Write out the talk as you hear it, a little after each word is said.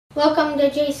Welcome to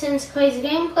Jason's Crazy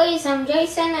Gameplays. I'm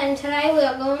Jason and today we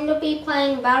are going to be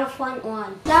playing Battlefront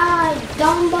 1. Die,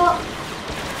 Dumbo!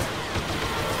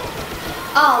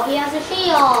 Oh, he has a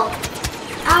shield!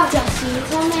 I'll just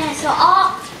use a missile.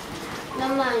 Oh!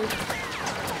 Never mind.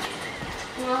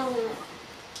 No.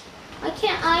 Why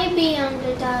can't I be on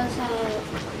the dark side?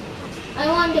 I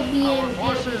want to be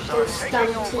able to stun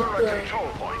too good.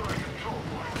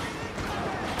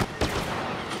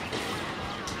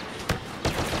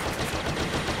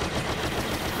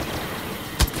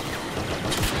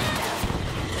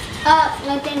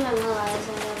 I didn't realize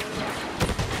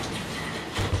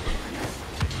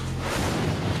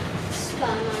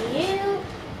Spun on you.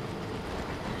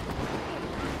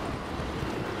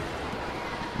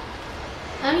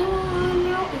 Anyone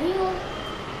out here?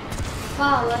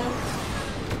 Probably.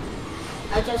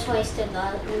 I just wasted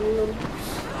that. I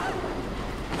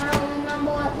don't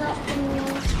remember what that thing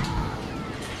was.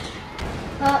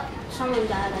 Oh, someone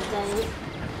died, I think.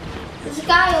 There's a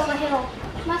guy over here.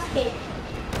 Must be.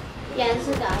 Yeah, there's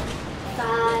a guy.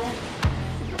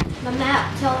 The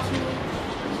map tells me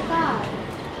there's a guy.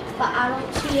 But I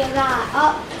don't see a guy.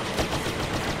 Oh!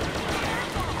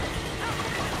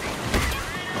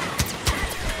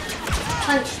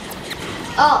 Punch.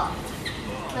 Oh!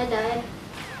 I died.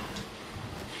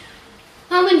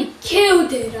 How many kills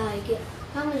did I get?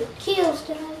 How many kills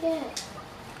did I get?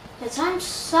 Because I'm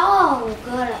so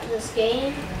good at this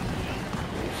game.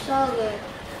 I'm so good.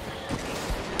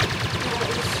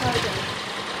 So good.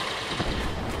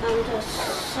 I'm just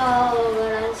so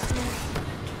good at this.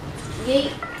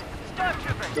 Yeet.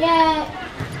 Yeah,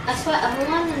 I swear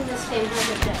everyone in this game has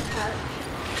a jetpack.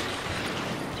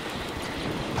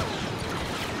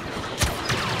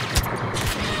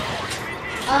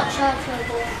 Oh, shot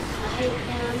trouble. I hate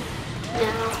him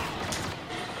now.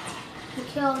 He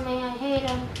killed me, I hate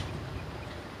him.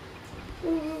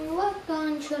 What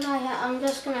gun should I have? I'm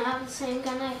just gonna have the same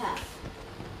gun I have.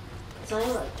 I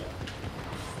like it.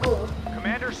 Oh.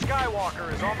 Commander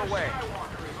Skywalker is on the way.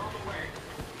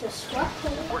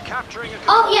 Destructive. We're capturing a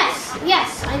Oh yes,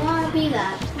 yes, I want to be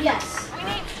that. Yes.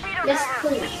 Yes,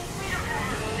 please.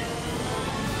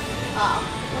 Oh,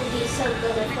 it would be so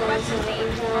good if there was an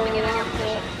angel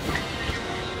rocket.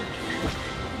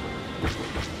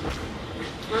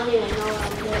 I don't even know what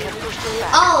I'm doing.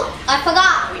 Oh, I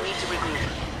forgot. We need to regroup.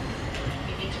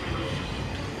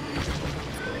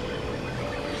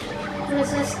 What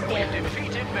is this thing?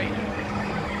 defeated Vader.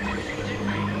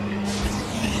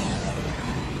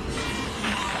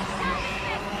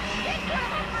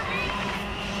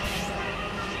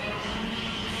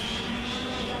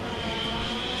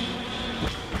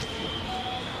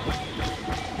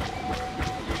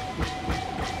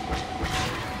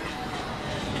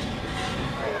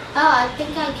 Oh, I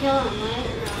think I killed him, right?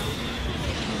 No.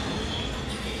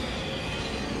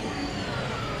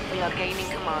 We are gaining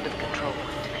command of the control point.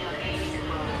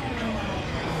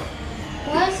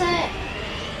 Where is it?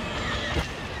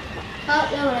 Oh,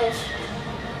 there it is.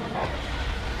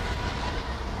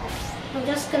 I'm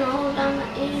just gonna hold down the A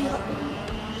button.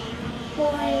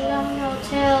 Boy, down no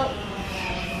tail.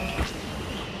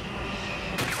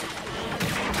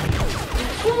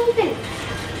 Moving.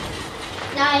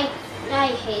 I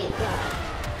hate that.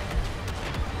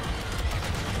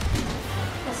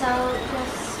 Guess I'll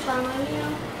just spawn on you.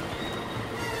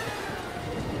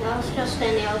 That was just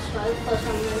an nail strike for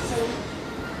some reason.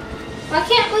 Why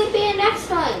can't we be in next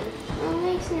time? That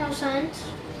makes no sense.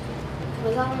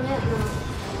 We're going it now.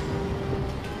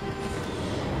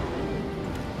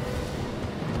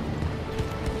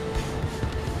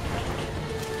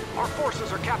 Our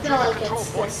forces are I capturing feel a like control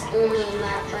it's point. this only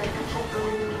map, like, I don't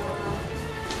know.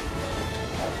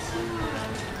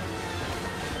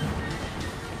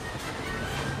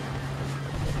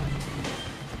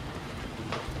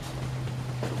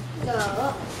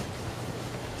 Go.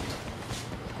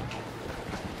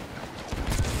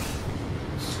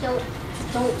 Still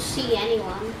don't see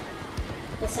anyone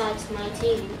besides my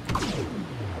team.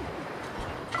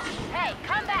 Hey,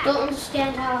 come back! Don't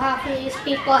understand how half of these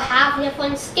people have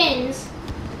different skins.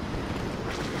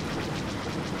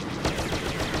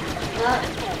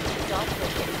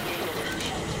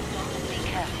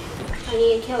 I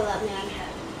need to kill that man.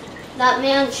 That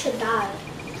man should die.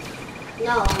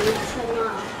 No, you should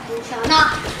not. You shall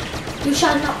not. You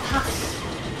shall not pass.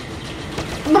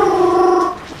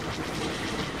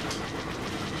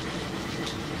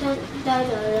 Don't die,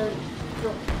 no.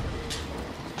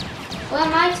 Where are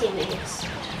my teammates?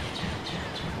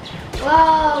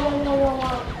 Whoa.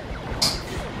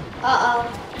 Uh-oh.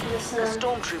 The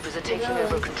stormtroopers are taking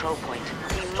over a control point.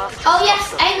 We must. Oh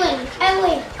yes, A-Wing.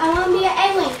 I want to be an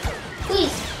A-Wing.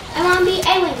 Please. I want to be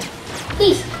A-Wing.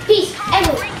 Please, please,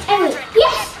 A-Wing, A-Wing.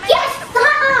 Yes, yes!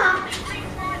 Ah!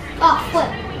 Oh,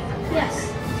 flip. Yes.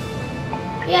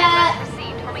 Yeah.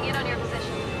 Received. Homing in on your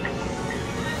position.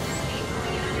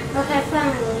 Okay,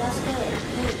 finally, let's go.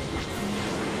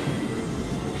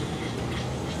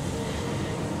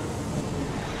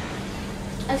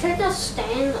 I should just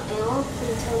stay in the air until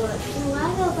it's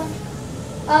wide open.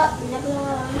 Oh,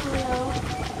 nebula.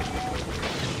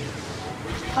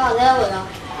 Oh, there we go.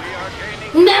 We are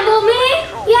gaining Remember me?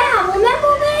 Yeah,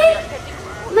 remember me?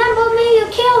 Remember me? You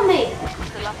killed me.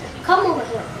 Come over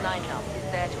here. 9 health is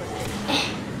there to assist.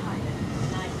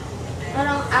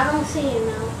 I don't see you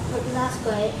now. But that's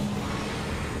great.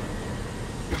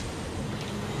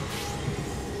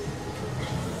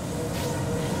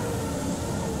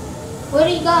 Where'd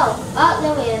he go? Oh,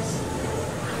 there he is.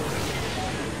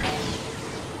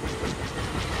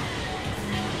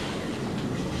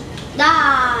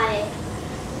 Die!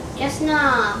 Just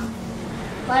not.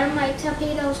 Why do my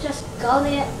torpedoes just go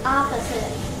the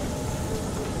opposite?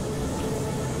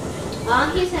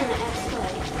 Oh, he's in the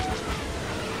X-ray.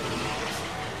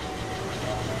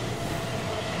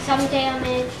 Some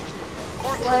damage.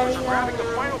 Where are you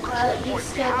going? He's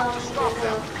still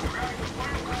going.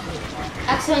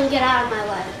 X-Wing, get out of my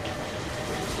way.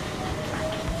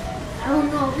 I don't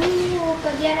know who,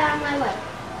 but get out of my way.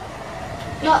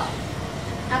 No.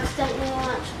 Accidentally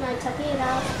launched my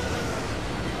torpedo.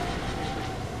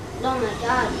 Oh my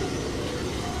god.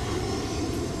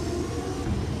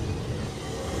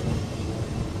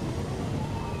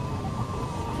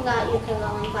 Forgot you could go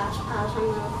in fast pass on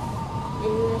the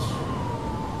English.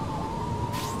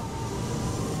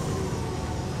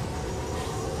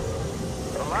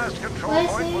 the last control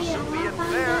Where's point will he? soon be in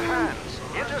their hands.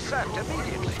 Intercept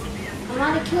immediately. I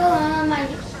want to kill him. I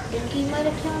think he might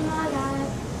have killed my guy.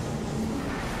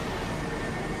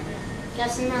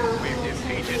 Guess no. We've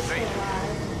defeated Vader.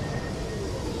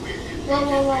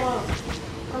 Whoa.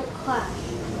 Don't crash.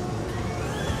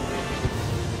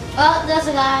 Oh, there's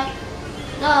a guy.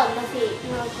 No, defeat.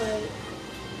 No, great.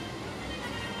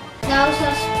 That was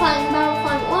us playing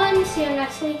Battlefront 1. See you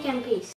next week and peace.